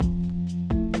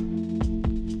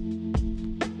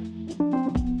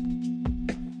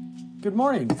Good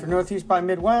morning for Northeast by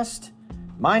Midwest.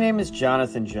 My name is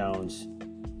Jonathan Jones.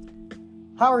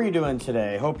 How are you doing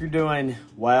today? Hope you're doing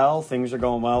well. Things are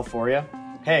going well for you.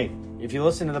 Hey, if you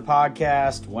listen to the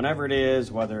podcast, whenever it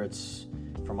is, whether it's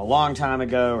from a long time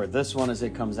ago or this one as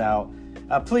it comes out,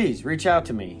 please reach out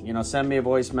to me. Send me a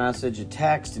voice message, a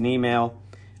text, an email.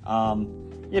 And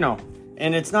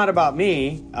it's not about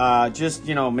me, just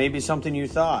maybe something you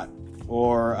thought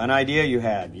or an idea you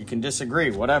had. You can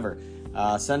disagree, whatever.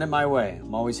 Send it my way.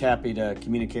 I'm always happy to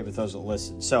communicate with those that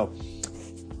listen. So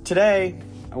today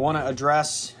I want to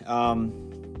address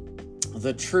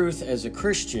the truth as a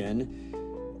Christian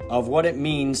of what it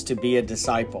means to be a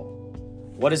disciple.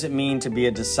 What does it mean to be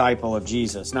a disciple of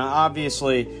Jesus? Now,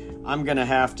 obviously, I'm going to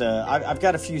have to, I've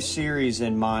got a few series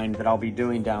in mind that I'll be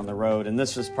doing down the road, and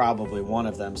this is probably one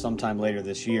of them sometime later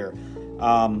this year.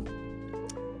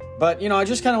 But I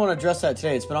just kind of want to address that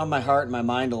today. It's been on my heart and my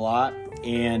mind a lot.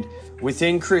 And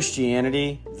within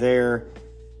Christianity, there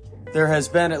has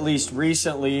been, at least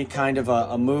recently, kind of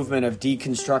a movement of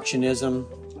deconstructionism.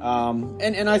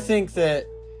 And I think that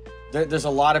there's a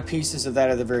lot of pieces of that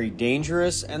that are very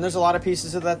dangerous, and there's a lot of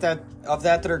pieces of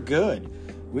that are good.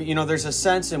 There's a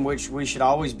sense in which we should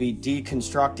always be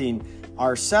deconstructing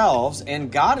ourselves,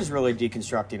 and God is really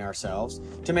deconstructing ourselves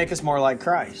to make us more like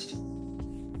Christ.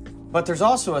 But there's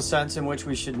also a sense in which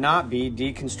we should not be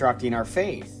deconstructing our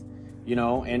faith.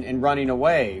 And running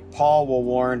away. Paul will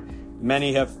warn,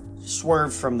 many have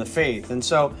swerved from the faith. And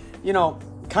so,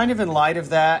 kind of in light of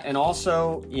that, and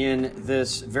also in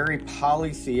this very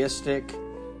polytheistic,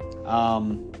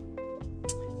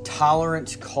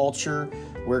 tolerant culture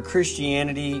where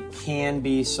Christianity can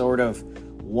be sort of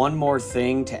one more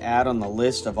thing to add on the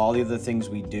list of all the other things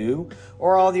we do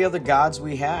or all the other gods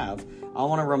we have, I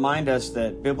want to remind us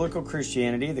that biblical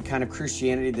Christianity, the kind of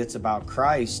Christianity that's about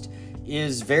Christ,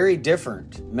 is very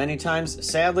different, many times,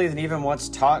 sadly, than even what's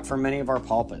taught from many of our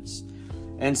pulpits.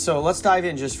 And so let's dive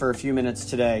in just for a few minutes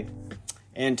today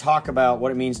and talk about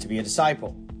what it means to be a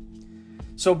disciple.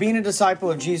 So being a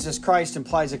disciple of Jesus Christ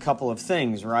implies a couple of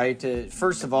things, right?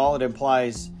 First of all, it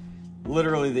implies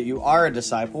literally that you are a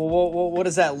disciple. Well, what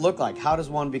does that look like? How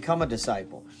does one become a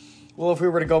disciple? Well, if we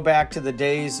were to go back to the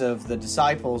days of the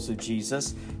disciples of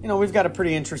Jesus, we've got a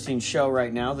pretty interesting show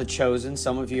right now, The Chosen.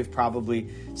 Some of you have probably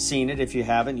seen it. If you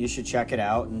haven't, you should check it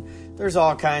out. And there's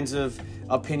all kinds of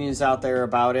opinions out there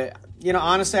about it.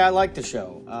 Honestly, I like the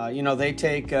show. They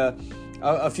take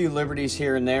a few liberties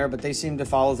here and there, but they seem to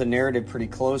follow the narrative pretty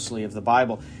closely of the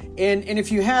Bible. And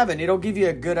if you haven't, it'll give you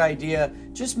a good idea,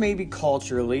 just maybe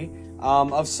culturally,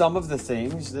 of some of the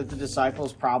things that the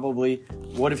disciples probably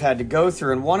would have had to go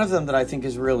through. And one of them that I think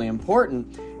is really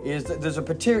important is that there's a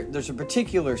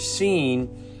particular scene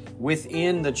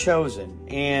within The Chosen.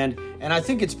 And I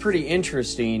think it's pretty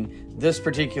interesting, this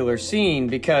particular scene,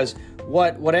 because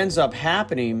what ends up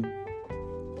happening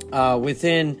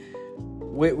within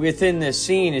this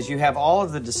scene is you have all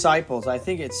of the disciples, I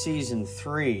think it's season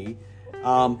 3,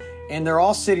 and they're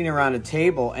all sitting around a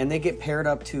table, and they get paired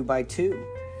up 2 by 2.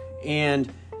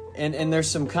 And there's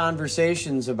some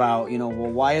conversations about,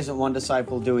 why isn't one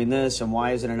disciple doing this and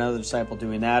why isn't another disciple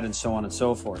doing that, and so on and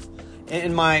so forth.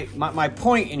 And my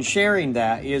point in sharing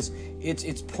that is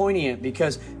it's poignant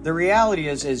because the reality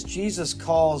is Jesus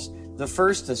calls the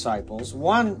first disciples,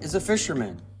 one is a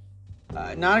fisherman,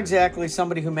 not exactly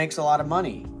somebody who makes a lot of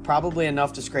money, probably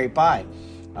enough to scrape by.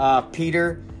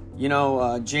 Peter,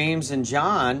 James and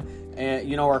John,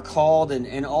 are called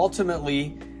and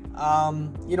ultimately,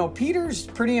 Peter's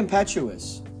pretty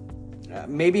impetuous.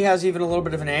 Maybe has even a little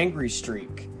bit of an angry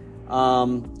streak.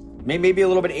 Maybe a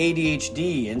little bit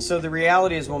ADHD. And so the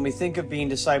reality is when we think of being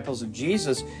disciples of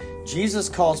Jesus, Jesus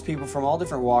calls people from all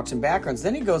different walks and backgrounds.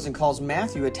 Then he goes and calls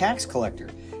Matthew a tax collector.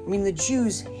 I mean, the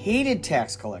Jews hated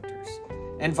tax collectors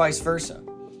and vice versa.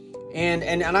 And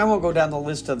I won't go down the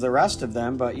list of the rest of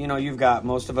them, but you've got,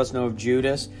 most of us know of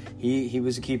Judas. He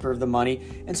was a keeper of the money.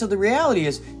 And so the reality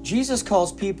is Jesus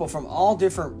calls people from all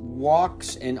different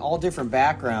walks and all different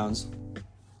backgrounds.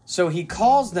 So he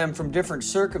calls them from different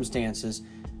circumstances,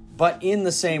 but in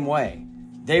the same way.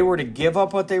 They were to give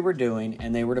up what they were doing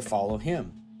and they were to follow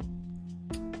him.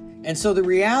 And so the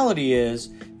reality is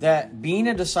that being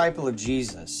a disciple of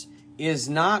Jesus is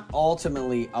not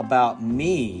ultimately about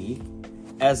me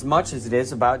as much as it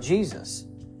is about Jesus.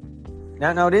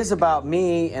 Now it is about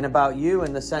me and about you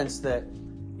in the sense that,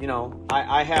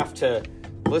 I have to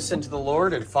listen to the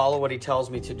Lord and follow what he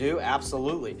tells me to do.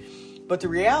 Absolutely. But the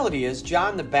reality is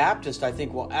John the Baptist, I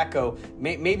think, will echo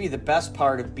maybe the best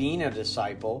part of being a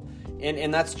disciple.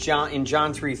 And that's in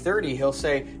John 3:30, he'll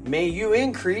say, may you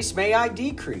increase, may I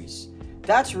decrease.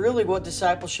 That's really what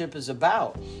discipleship is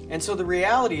about. And so the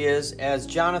reality is, as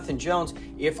Jonathan Jones,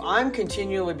 if I'm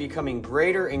continually becoming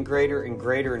greater and greater and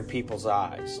greater in people's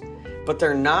eyes, but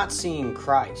they're not seeing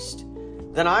Christ,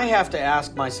 then I have to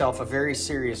ask myself a very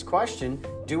serious question: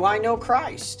 do I know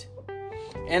Christ?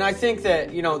 And I think that,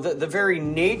 the very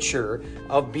nature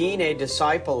of being a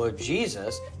disciple of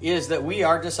Jesus is that we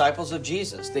are disciples of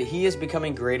Jesus, that he is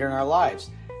becoming greater in our lives.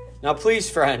 Now, please,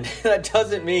 friend, that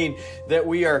doesn't mean that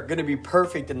we are going to be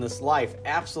perfect in this life.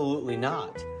 Absolutely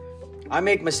not. I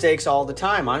make mistakes all the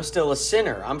time. I'm still a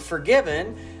sinner. I'm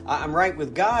forgiven. I'm right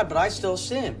with God, but I still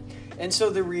sin. And so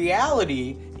the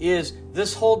reality is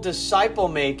this whole disciple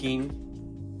making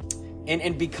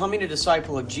and becoming a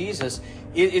disciple of Jesus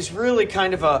is really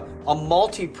kind of a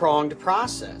multi-pronged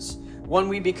process. When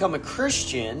we become a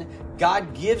Christian,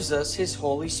 God gives us his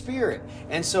Holy Spirit.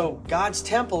 And so God's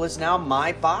temple is now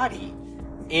my body.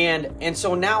 And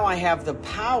so now I have the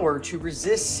power to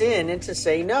resist sin and to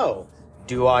say no.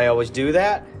 Do I always do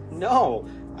that? No.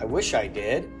 I wish I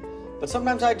did. But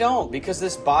sometimes I don't, because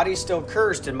this body's still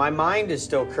cursed and my mind is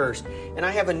still cursed. And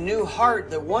I have a new heart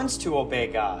that wants to obey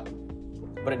God,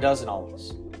 but it doesn't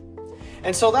always.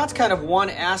 And so that's kind of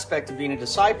one aspect of being a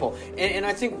disciple. And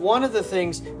I think one of the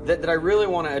things that I really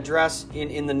want to address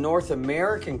in the North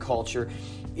American culture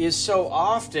is so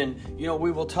often,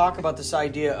 we will talk about this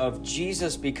idea of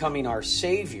Jesus becoming our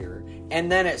Savior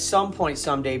and then at some point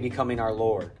someday becoming our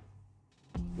Lord.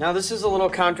 Now, this is a little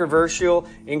controversial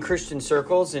in Christian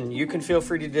circles, and you can feel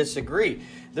free to disagree.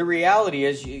 The reality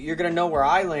is you're going to know where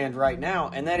I land right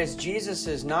now, and that is Jesus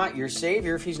is not your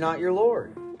Savior if he's not your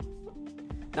Lord.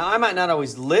 Now, I might not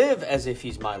always live as if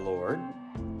he's my Lord,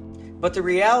 but the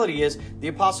reality is the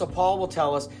Apostle Paul will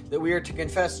tell us that we are to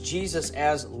confess Jesus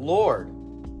as Lord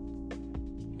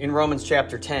in Romans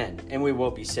chapter 10, and we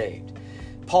will be saved.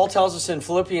 Paul tells us in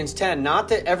Philippians 10, not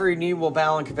that every knee will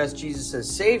bow and confess Jesus as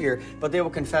Savior, but they will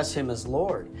confess him as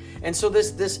Lord. And so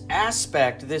this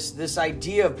aspect, this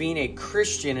idea of being a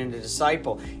Christian and a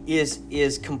disciple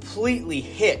is completely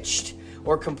hitched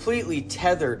or completely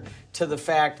tethered to the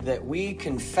fact that we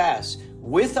confess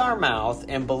with our mouth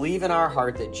and believe in our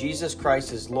heart that Jesus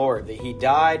Christ is Lord, that he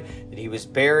died, that he was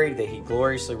buried, that he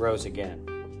gloriously rose again.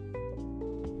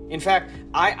 In fact,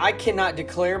 I cannot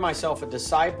declare myself a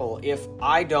disciple if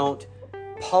I don't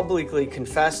publicly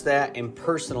confess that and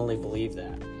personally believe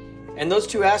that. And those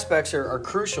two aspects are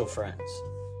crucial, friends.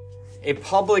 A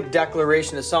public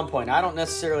declaration at some point. I don't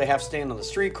necessarily have to stand on the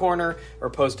street corner or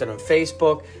post it on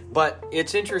Facebook, but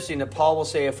it's interesting that Paul will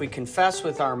say if we confess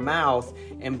with our mouth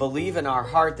and believe in our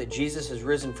heart that Jesus is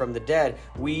risen from the dead,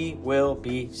 we will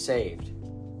be saved.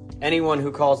 Anyone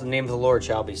who calls the name of the Lord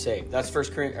shall be saved. That's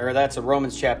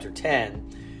Romans chapter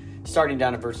 10, starting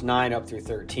down at verse 9 up through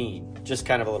 13. Just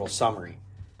kind of a little summary.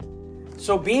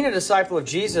 So being a disciple of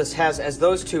Jesus has as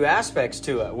those two aspects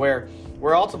to it, where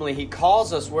ultimately he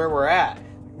calls us where we're at,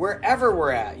 wherever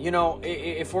we're at.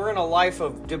 If we're in a life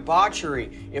of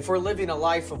debauchery, if we're living a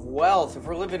life of wealth, if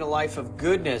we're living a life of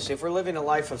goodness, if we're living a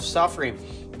life of suffering,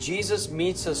 Jesus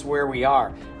meets us where we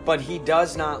are, but he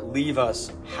does not leave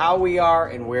us how we are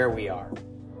and where we are.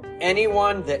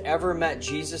 Anyone that ever met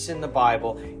Jesus in the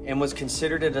Bible and was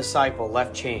considered a disciple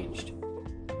left changed.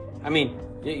 I mean,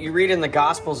 you read in the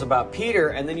Gospels about Peter,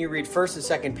 and then you read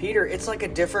 1st and 2nd Peter, it's like a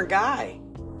different guy.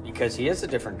 Because he is a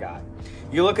different guy.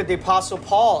 You look at the Apostle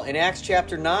Paul in Acts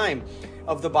chapter 9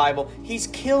 of the Bible. He's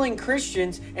killing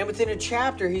Christians, and within a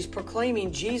chapter, he's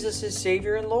proclaiming Jesus as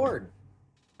Savior and Lord.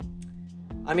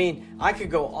 I mean, I could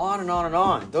go on and on and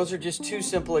on. Those are just two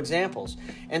simple examples.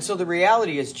 And so the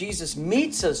reality is Jesus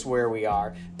meets us where we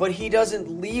are, but he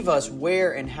doesn't leave us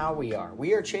where and how we are.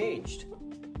 We are changed.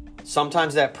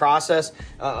 Sometimes that process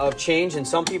of change in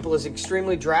some people is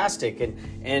extremely drastic and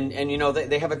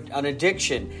they have an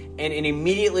addiction and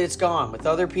immediately it's gone. With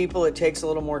other people, it takes a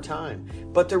little more time.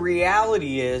 But the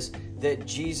reality is that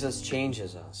Jesus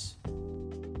changes us.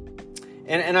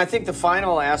 And I think the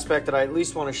final aspect that I at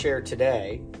least want to share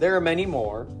today, there are many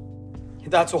more.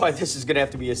 That's why this is going to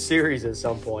have to be a series at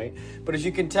some point. But as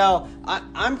you can tell,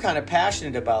 I'm kind of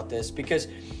passionate about this because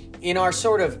in our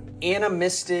sort of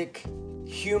animistic,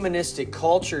 humanistic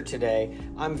culture today,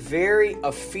 I'm very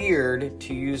afeared,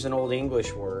 to use an old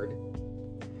English word,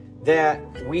 that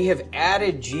we have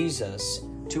added Jesus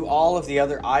to all of the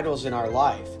other idols in our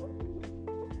life.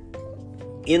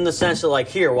 In the sense of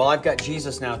I've got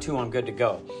Jesus now too, I'm good to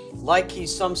go. Like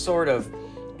he's some sort of,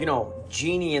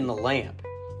 genie in the lamp.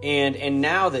 And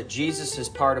now that Jesus is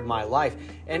part of my life.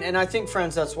 And I think,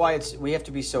 friends, that's why we have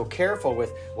to be so careful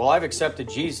with, I've accepted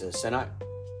Jesus. And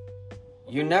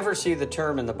you never see the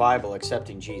term in the Bible,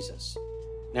 accepting Jesus.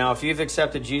 Now, if you've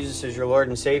accepted Jesus as your Lord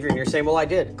and Savior and you're saying, well, I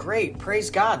did. Great. Praise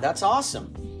God. That's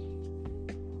awesome.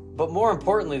 But more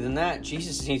importantly than that,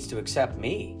 Jesus needs to accept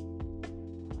me.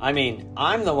 I mean,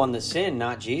 I'm the one that sinned,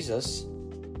 not Jesus.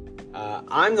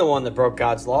 I'm the one that broke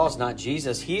God's laws, not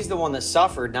Jesus. He's the one that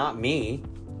suffered, not me.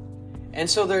 And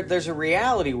so there's a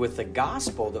reality with the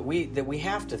gospel that we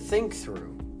have to think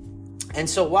through. And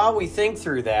so while we think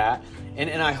through that,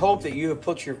 and I hope that you have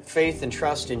put your faith and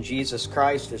trust in Jesus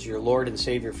Christ as your Lord and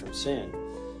Savior from sin,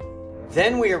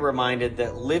 then we are reminded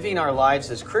that living our lives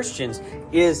as Christians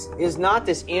is not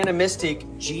this animistic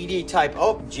GD type,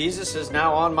 oh, Jesus is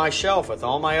now on my shelf with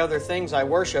all my other things I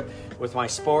worship, with my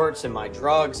sports and my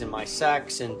drugs and my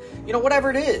sex and, whatever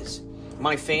it is,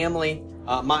 my family,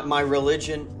 my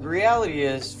religion. The reality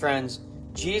is, friends,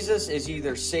 Jesus is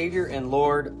either Savior and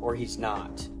Lord or He's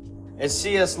not. As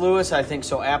C.S. Lewis, I think,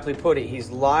 so aptly put it, He's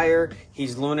liar,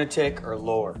 He's lunatic, or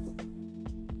Lord.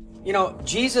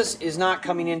 Jesus is not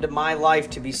coming into my life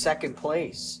to be second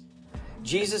place.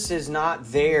 Jesus is not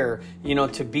there,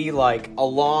 to be like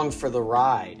along for the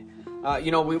ride.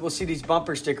 We will see these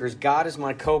bumper stickers, God is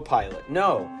my co-pilot.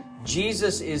 No,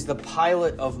 Jesus is the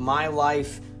pilot of my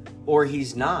life, or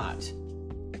He's not.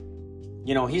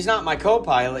 He's not my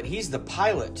co-pilot, He's the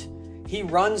pilot. He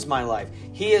runs my life.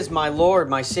 He is my Lord,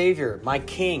 my Savior, my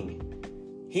King.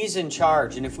 He's in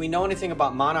charge. And if we know anything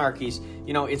about monarchies,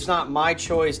 it's not my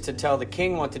choice to tell the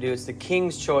king what to do. It's the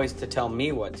king's choice to tell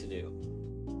me what to do.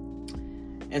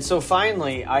 And so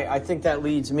finally, I think that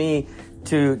leads me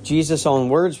to Jesus' own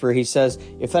words where He says,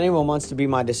 if anyone wants to be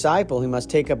my disciple, he must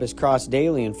take up his cross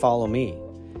daily and follow me.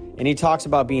 And He talks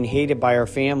about being hated by our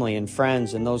family and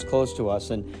friends and those close to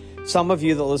us. And some of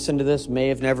you that listen to this may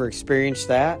have never experienced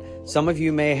that. Some of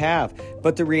you may have.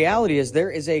 But the reality is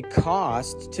there is a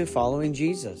cost to following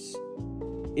Jesus.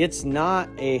 It's not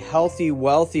a healthy,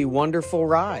 wealthy, wonderful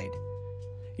ride.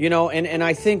 And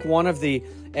I think one of the,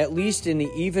 at least in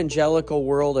the evangelical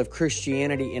world of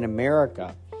Christianity in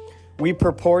America, we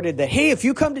purported that, hey, if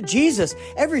you come to Jesus,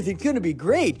 everything's going to be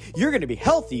great. You're going to be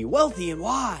healthy, wealthy, and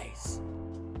wise.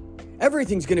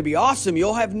 Everything's going to be awesome.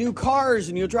 You'll have new cars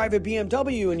and you'll drive a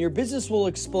BMW and your business will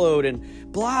explode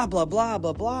and blah, blah, blah,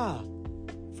 blah, blah.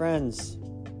 Friends,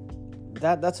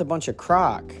 that's a bunch of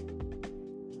crock.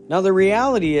 Now, the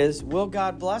reality is, will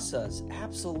God bless us?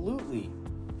 Absolutely.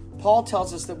 Paul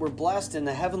tells us that we're blessed in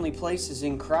the heavenly places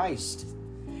in Christ.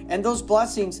 And those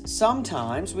blessings,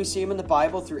 sometimes we see them in the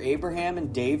Bible through Abraham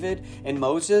and David and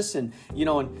Moses and,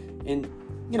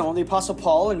 the Apostle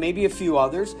Paul and maybe a few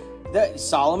others.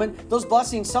 Solomon, those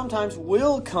blessings sometimes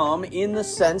will come in the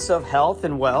sense of health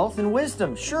and wealth and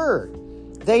wisdom. Sure,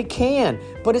 they can,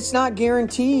 but it's not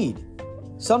guaranteed.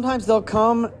 Sometimes they'll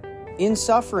come in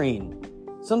suffering.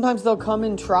 Sometimes they'll come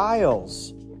in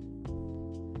trials.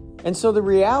 And so the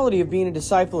reality of being a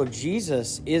disciple of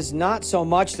Jesus is not so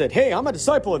much that, hey, I'm a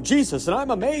disciple of Jesus and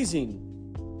I'm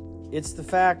amazing. It's the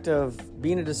fact of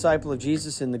being a disciple of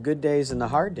Jesus in the good days and the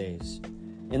hard days.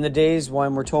 In the days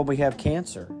when we're told we have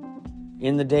cancer.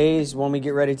 In the days when we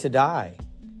get ready to die.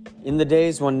 In the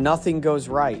days when nothing goes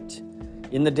right.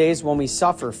 In the days when we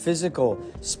suffer physical,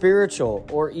 spiritual,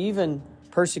 or even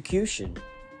persecution.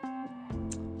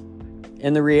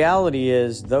 And the reality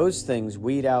is those things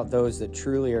weed out those that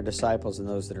truly are disciples and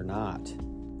those that are not.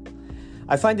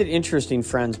 I find it interesting,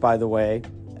 friends, by the way,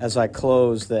 as I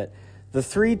close, that the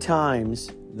 3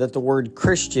 times that the word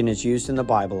Christian is used in the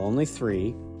Bible, only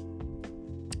 3,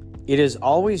 it is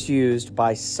always used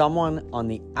by someone on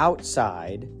the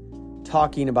outside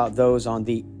talking about those on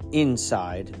the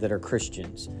inside that are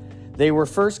Christians. They were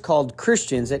first called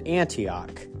Christians at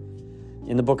Antioch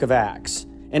in the book of Acts.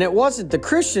 And it wasn't the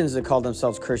Christians that called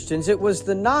themselves Christians, it was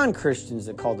the non-Christians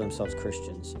that called themselves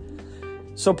Christians.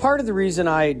 So part of the reason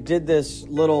I did this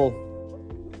little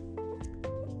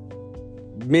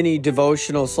mini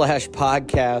devotional /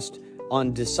 podcast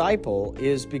on disciple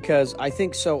is because I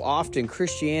think so often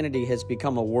Christianity has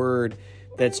become a word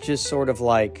that's just sort of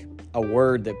like a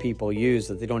word that people use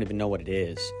that they don't even know what it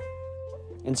is.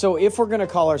 And so if we're going to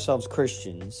call ourselves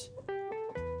Christians,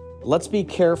 let's be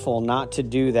careful not to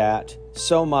do that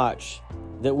so much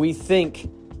that we think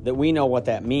that we know what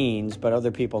that means, but other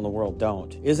people in the world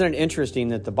don't. Isn't it interesting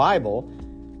that the Bible,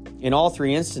 in all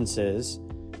 3 instances,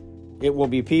 it will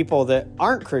be people that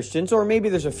aren't Christians, or maybe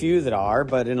there's a few that are,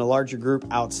 but in a larger group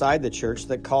outside the church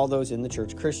that call those in the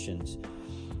church Christians.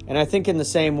 And I think in the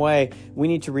same way, we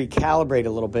need to recalibrate a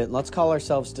little bit. And let's call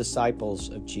ourselves disciples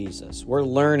of Jesus. We're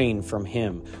learning from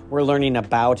Him. We're learning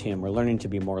about Him. We're learning to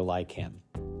be more like Him.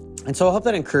 And so I hope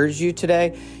that encouraged you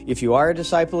today. If you are a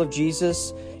disciple of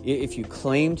Jesus, if you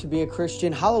claim to be a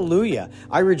Christian, hallelujah.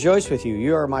 I rejoice with you.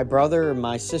 You are my brother and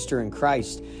my sister in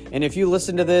Christ. And if you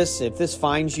listen to this, if this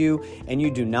finds you and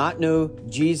you do not know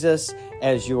Jesus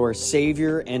as your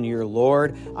Savior and your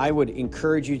Lord, I would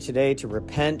encourage you today to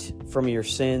repent from your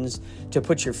sins, to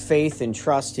put your faith and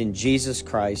trust in Jesus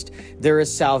Christ. There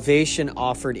is salvation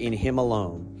offered in Him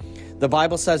alone. The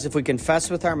Bible says if we confess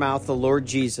with our mouth the Lord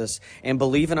Jesus and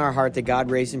believe in our heart that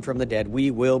God raised Him from the dead, we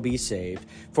will be saved.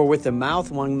 For with the mouth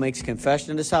one makes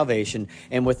confession unto salvation,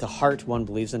 and with the heart one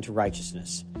believes unto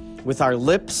righteousness. With our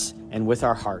lips and with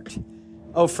our heart.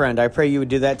 Oh, friend, I pray you would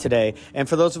do that today. And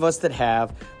for those of us that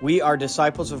have, we are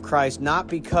disciples of Christ not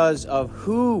because of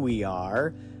who we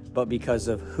are, but because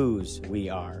of whose we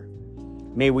are.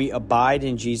 May we abide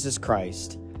in Jesus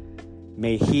Christ.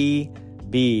 May He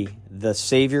be the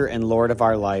Savior and Lord of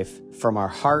our life, from our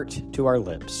heart to our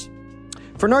lips.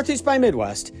 For Northeast by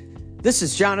Midwest, this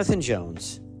is Jonathan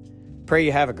Jones. Pray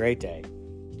you have a great day.